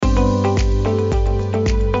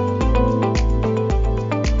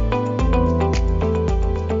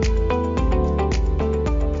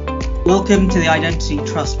Welcome to the Identity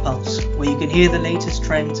Trust Pulse, where you can hear the latest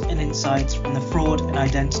trends and insights from the fraud and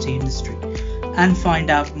identity industry and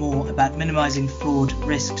find out more about minimizing fraud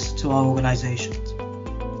risks to our organizations.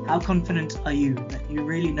 How confident are you that you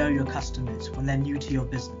really know your customers when they're new to your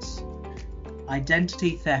business?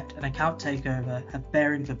 Identity theft and account takeover have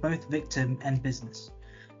bearing for both victim and business,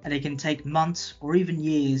 and it can take months or even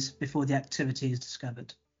years before the activity is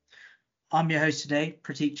discovered. I'm your host today,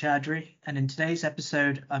 Pratik Chaudhary, and in today's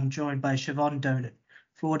episode, I'm joined by Siobhan Dolan,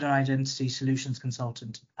 Fraud and Identity Solutions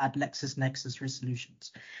Consultant at LexisNexis Risk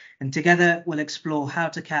Solutions. And together, we'll explore how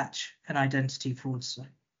to catch an identity fraudster.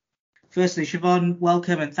 Firstly, Siobhan,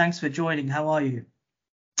 welcome and thanks for joining. How are you?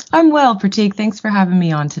 I'm well, Pratik. Thanks for having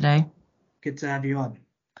me on today. Good to have you on.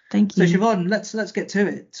 Thank you. So, Siobhan, let's get to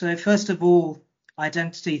it. So, first of all,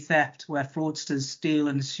 identity theft, where fraudsters steal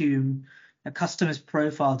and assume a customer's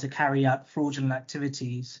profile to carry out fraudulent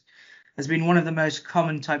activities, has been one of the most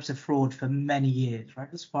common types of fraud for many years, right?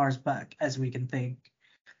 As far as back as we can think.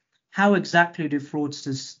 How exactly do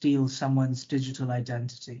fraudsters steal someone's digital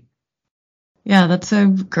identity? Yeah, that's a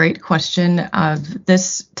great question.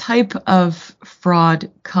 This type of fraud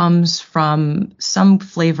comes from some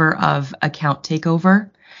flavor of account takeover,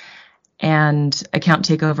 and account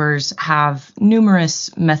takeovers have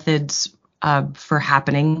numerous methods for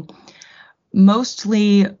happening.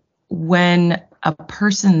 Mostly when a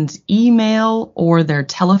person's email or their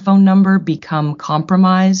telephone number become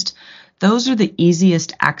compromised, those are the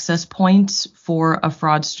easiest access points for a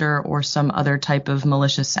fraudster or some other type of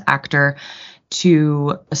malicious actor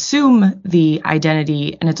to assume the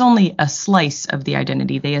identity, and it's only a slice of the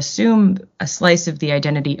identity. They assume a slice of the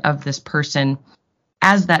identity of this person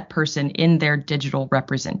as that person in their digital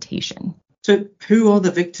representation. So who are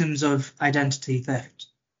the victims of identity theft?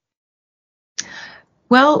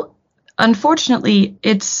 Well, unfortunately,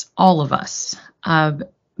 it's all of us.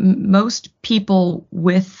 Most people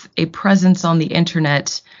with a presence on the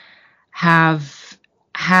internet have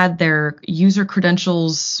had their user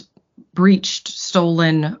credentials breached,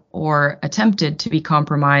 stolen, or attempted to be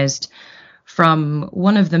compromised from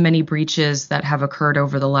one of the many breaches that have occurred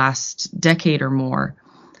over the last decade or more.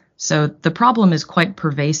 So the problem is quite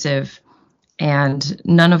pervasive, and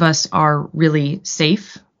none of us are really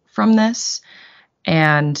safe from this.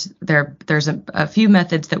 And there's a few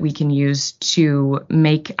methods that we can use to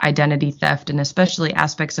make identity theft, and especially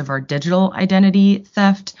aspects of our digital identity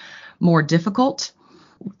theft, more difficult.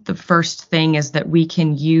 The first thing is that we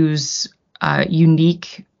can use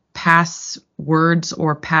unique passwords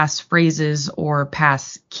or passphrases or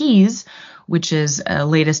pass keys, which is a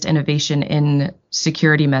latest innovation in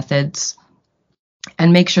security methods,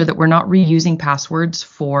 and make sure that we're not reusing passwords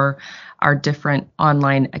for our different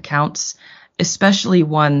online accounts, especially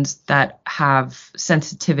ones that have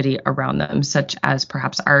sensitivity around them, such as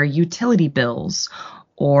perhaps our utility bills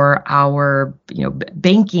or our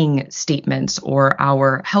banking statements or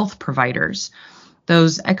our health providers.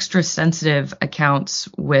 Those extra sensitive accounts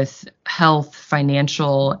with health,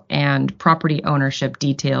 financial, and property ownership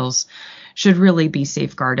details should really be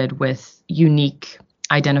safeguarded with unique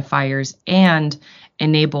identifiers and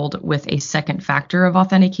enabled with a second factor of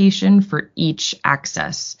authentication for each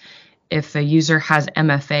access. If a user has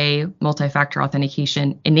MFA, multi-factor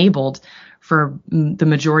authentication, enabled for the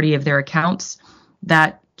majority of their accounts,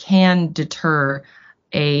 that can deter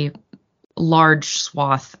a large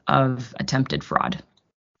swath of attempted fraud.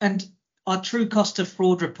 And our True Cost of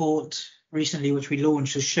Fraud report recently, which we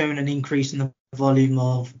launched, has shown an increase in the volume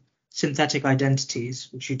of synthetic identities,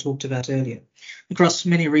 which you talked about earlier, across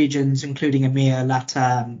many regions, including EMEA,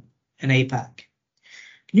 LATAM, and APAC.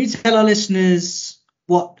 Can you tell our listeners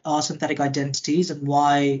what are synthetic identities and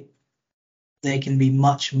why they can be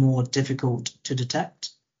much more difficult to detect?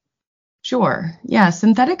 Sure. Yeah,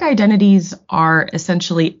 synthetic identities are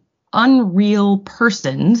essentially unreal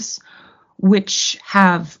persons which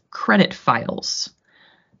have credit files.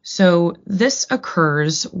 So this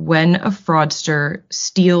occurs when a fraudster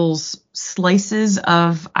steals slices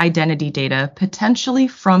of identity data, potentially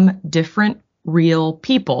from different real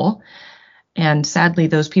people. And sadly,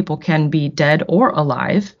 those people can be dead or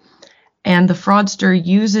alive. And the fraudster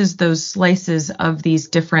uses those slices of these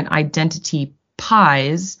different identity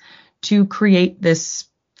pies to create this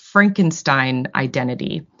Frankenstein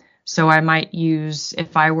identity. So I might use,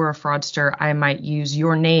 if I were a fraudster, I might use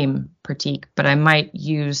your name, Pratik, but I might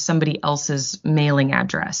use somebody else's mailing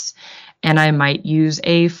address. And I might use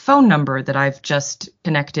a phone number that I've just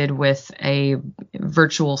connected with a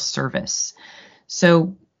virtual service.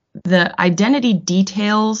 So the identity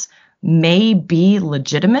details may be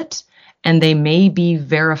legitimate and they may be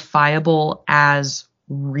verifiable as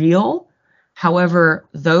real. However,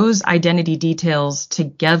 those identity details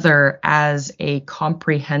together as a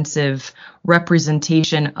comprehensive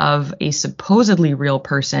representation of a supposedly real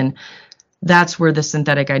person, that's where the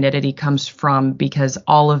synthetic identity comes from, because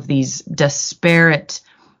all of these disparate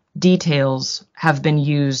details have been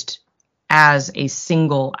used as a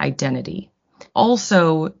single identity.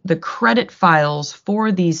 Also, the credit files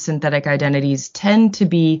for these synthetic identities tend to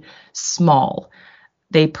be small.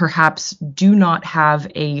 They perhaps do not have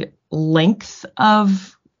a length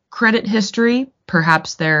of credit history.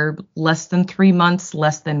 Perhaps they're less than 3 months,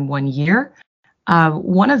 less than 1 year.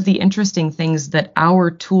 One of the interesting things that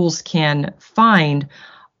our tools can find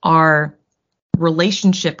are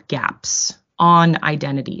relationship gaps on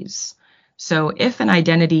identities. So if an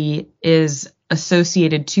identity is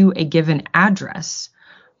associated to a given address,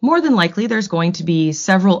 more than likely there's going to be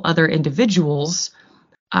several other individuals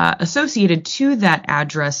associated to that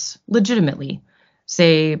address legitimately,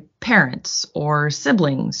 say parents or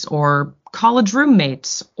siblings or college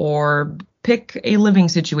roommates, or pick a living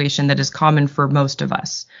situation that is common for most of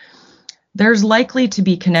us. There's likely to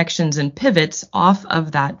be connections and pivots off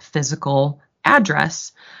of that physical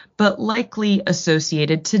address, but likely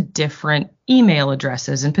associated to different email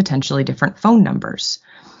addresses and potentially different phone numbers.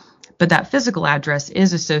 But that physical address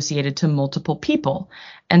is associated to multiple people.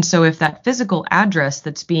 And so if that physical address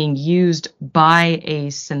that's being used by a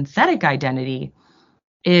synthetic identity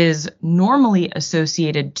is normally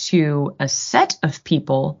associated to a set of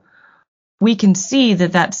people, we can see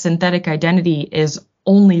that that synthetic identity is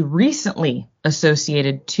only recently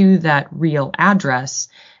associated to that real address,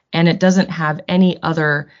 and it doesn't have any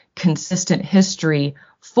other consistent history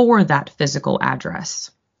for that physical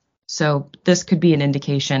address. So this could be an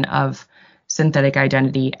indication of synthetic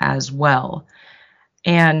identity as well.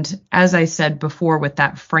 And as I said before, with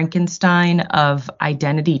that Frankenstein of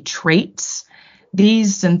identity traits,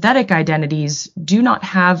 these synthetic identities do not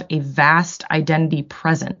have a vast identity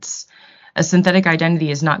presence. A synthetic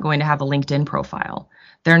identity is not going to have a LinkedIn profile.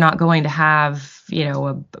 They're not going to have,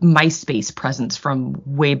 a MySpace presence from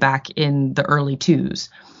way back in the early 2000s.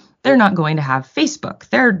 They're not going to have Facebook.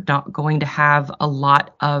 They're not going to have a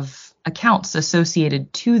lot of accounts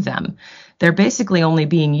associated to them. They're basically only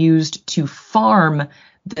being used to farm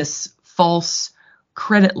this false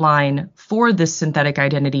credit line for this synthetic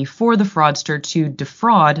identity for the fraudster to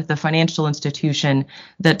defraud the financial institution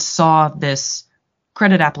that saw this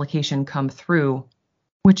credit application come through,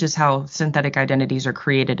 which is how synthetic identities are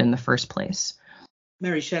created in the first place.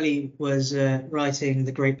 Mary Shelley was writing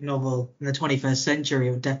the great novel in the 21st century.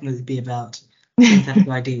 It would definitely be about synthetic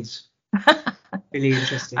IDs. Really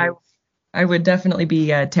interesting. I would definitely be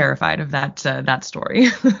terrified of that story.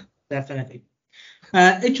 Definitely.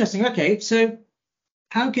 Interesting. Okay, so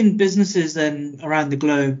how can businesses then around the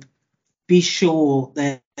globe be sure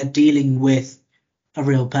they're dealing with a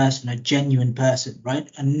real person, a genuine person, right?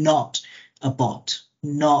 And not a bot,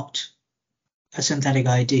 not a synthetic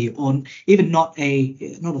ID, or even not a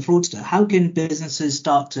fraudster? How can businesses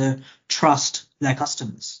start to trust their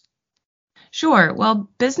customers? Sure. Well,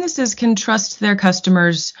 businesses can trust their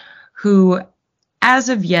customers who, as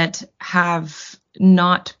of yet, have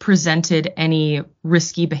not presented any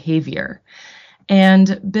risky behavior.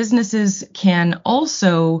 And businesses can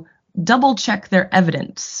also double check their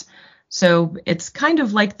evidence. So it's kind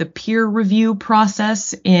of like the peer review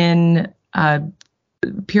process in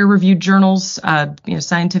peer-reviewed journals,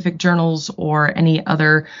 scientific journals, or any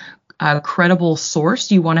other credible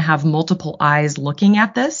source. You want to have multiple eyes looking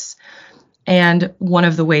at this. And one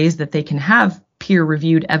of the ways that they can have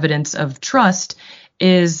peer-reviewed evidence of trust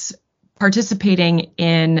is participating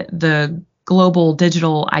in the global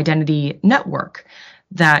digital identity network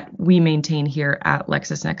that we maintain here at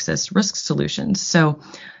LexisNexis Risk Solutions. So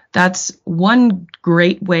that's one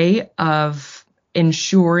great way of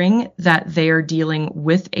ensuring that they are dealing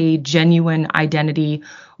with a genuine identity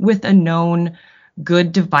with a known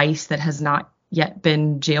good device that has not yet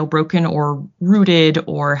been jailbroken or rooted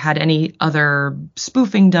or had any other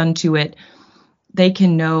spoofing done to it. They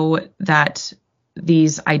can know that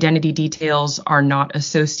these identity details are not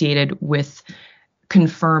associated with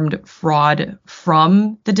confirmed fraud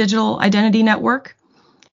from the digital identity network.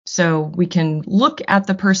 So we can look at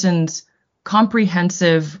the person's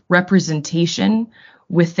comprehensive representation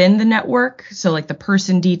within the network. So like the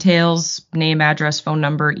person details, name, address, phone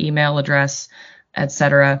number, email address,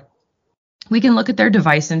 etc. We can look at their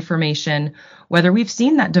device information, whether we've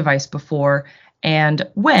seen that device before and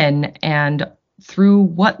when and through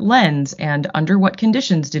what lens and under what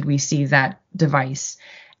conditions did we see that device.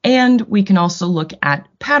 And we can also look at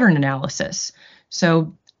pattern analysis.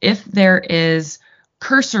 So if there is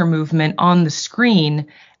cursor movement on the screen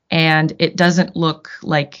and it doesn't look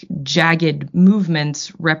like jagged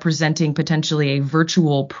movements representing potentially a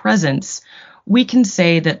virtual presence, we can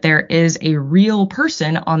say that there is a real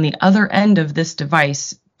person on the other end of this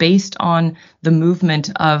device based on the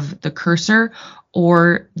movement of the cursor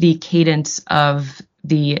or the cadence of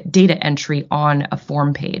the data entry on a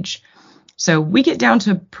form page. So we get down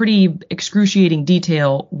to pretty excruciating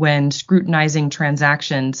detail when scrutinizing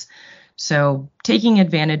transactions. So taking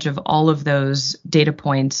advantage of all of those data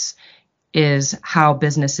points is how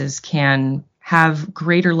businesses can have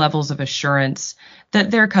greater levels of assurance that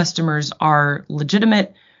their customers are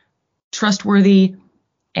legitimate, trustworthy,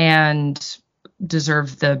 and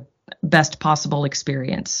deserve the best possible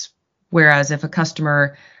experience. Whereas if a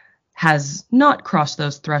customer has not crossed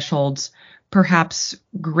those thresholds, perhaps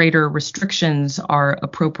greater restrictions are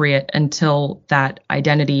appropriate until that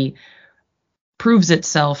identity proves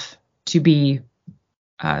itself to be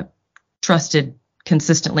trusted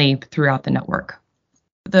consistently throughout the network.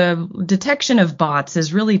 The detection of bots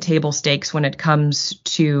is really table stakes when it comes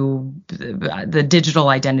to the digital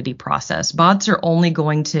identity process. Bots are only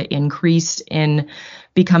going to increase in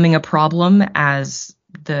becoming a problem as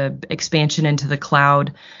the expansion into the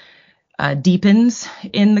cloud deepens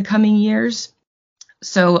in the coming years.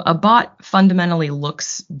 So a bot fundamentally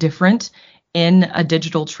looks different in a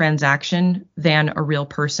digital transaction than a real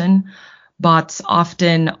person. Bots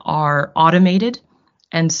often are automated,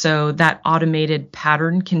 and so that automated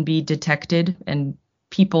pattern can be detected, and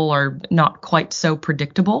people are not quite so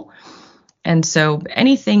predictable. And so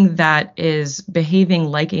anything that is behaving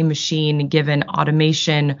like a machine, given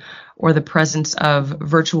automation or the presence of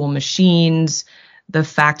virtual machines, the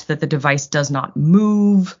fact that the device does not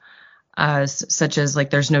move, such as like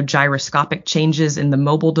there's no gyroscopic changes in the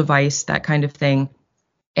mobile device, that kind of thing,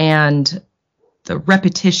 and the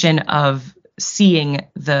repetition of seeing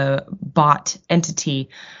the bot entity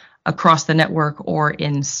across the network or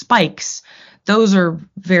in spikes, those are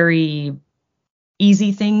very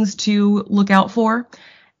easy things to look out for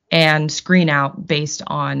and screen out based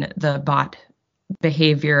on the bot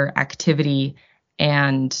behavior, activity,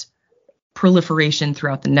 and proliferation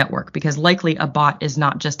throughout the network, because likely a bot is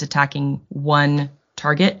not just attacking one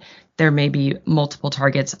target. There may be multiple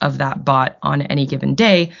targets of that bot on any given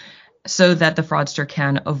day, so that the fraudster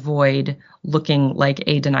can avoid looking like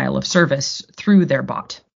a denial of service through their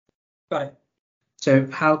bot. Right. So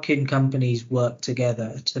how can companies work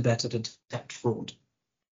together to better detect fraud?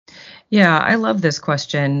 Yeah, I love this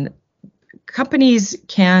question. Companies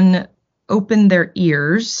can open their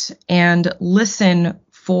ears and listen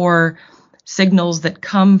for signals that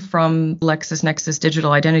come from LexisNexis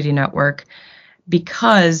Digital Identity Network,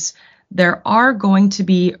 because there are going to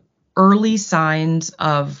be early signs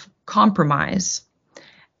of compromise.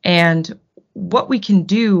 And what we can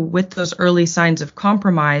do with those early signs of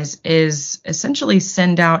compromise is essentially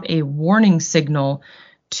send out a warning signal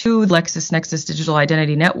to LexisNexis Digital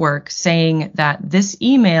Identity Network saying that this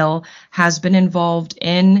email has been involved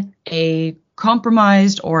in a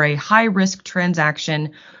compromised or a high-risk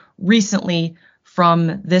transaction recently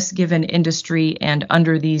from this given industry and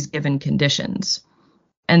under these given conditions.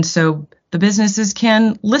 And so the businesses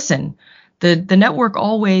can listen. The network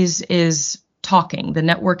always is talking. The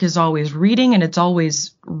network is always reading, and it's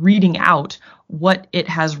always reading out what it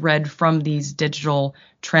has read from these digital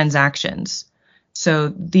transactions.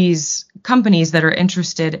 So these companies that are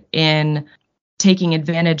interested in taking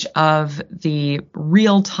advantage of the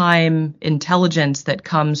real-time intelligence that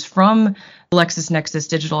comes from LexisNexis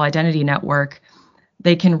Digital Identity Network,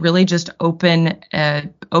 they can really just open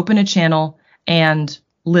a channel and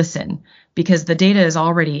listen, because the data is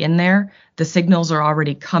already in there, the signals are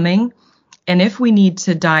already coming, and if we need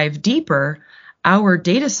to dive deeper, our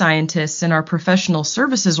data scientists in our professional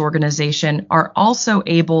services organization are also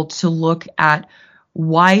able to look at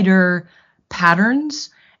wider patterns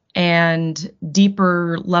and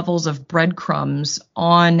deeper levels of breadcrumbs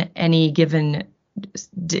on any given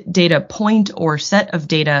data point or set of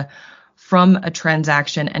data from a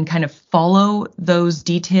transaction and kind of follow those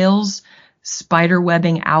details, spider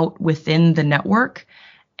webbing out within the network.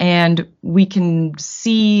 And we can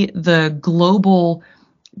see the global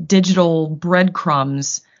digital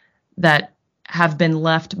breadcrumbs that have been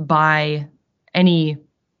left by any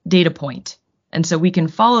data point. And so we can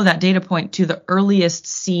follow that data point to the earliest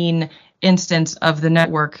seen instance of the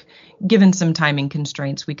network. Given some timing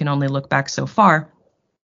constraints, we can only look back so far.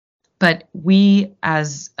 But we,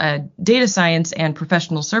 as a data science and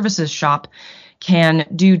professional services shop, can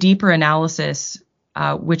do deeper analysis,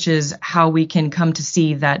 which is how we can come to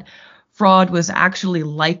see that fraud was actually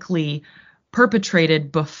likely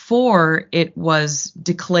perpetrated before it was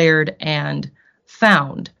declared and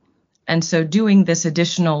found. And so doing this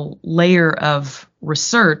additional layer of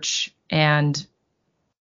research and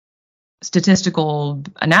statistical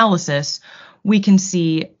analysis, we can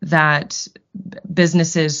see that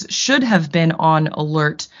businesses should have been on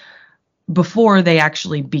alert before they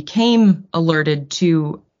actually became alerted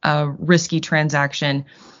to a risky transaction.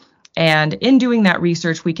 And in doing that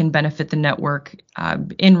research, we can benefit the network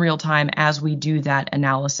in real time as we do that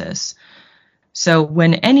analysis. So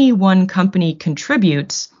when any one company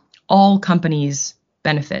contributes, all companies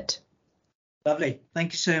benefit. Lovely.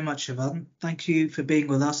 Thank you so much, Siobhan. Thank you for being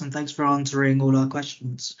with us, and thanks for answering all our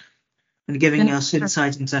questions and giving us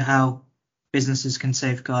insight into how businesses can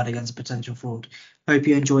safeguard against potential fraud. Hope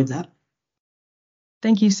you enjoyed that.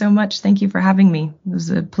 Thank you so much. Thank you for having me. It was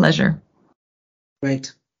a pleasure.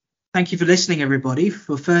 Great. Thank you for listening, everybody.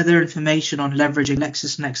 For further information on leveraging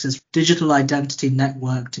LexisNexis digital identity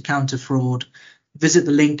network to counter fraud, visit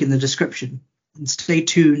the link in the description. And stay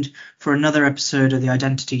tuned for another episode of the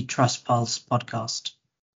Identity Trust Pulse podcast.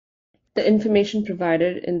 The information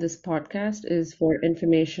provided in this podcast is for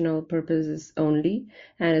informational purposes only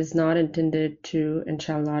and is not intended to and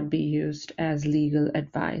shall not be used as legal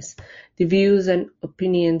advice. The views and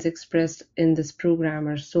opinions expressed in this program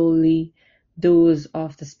are solely those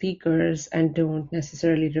of the speakers and don't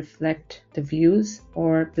necessarily reflect the views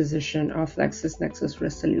or position of LexisNexis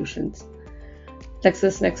Risk Solutions.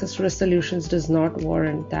 LexisNexis Risk Solutions does not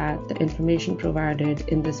warrant that the information provided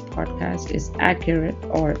in this podcast is accurate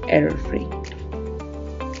or error-free.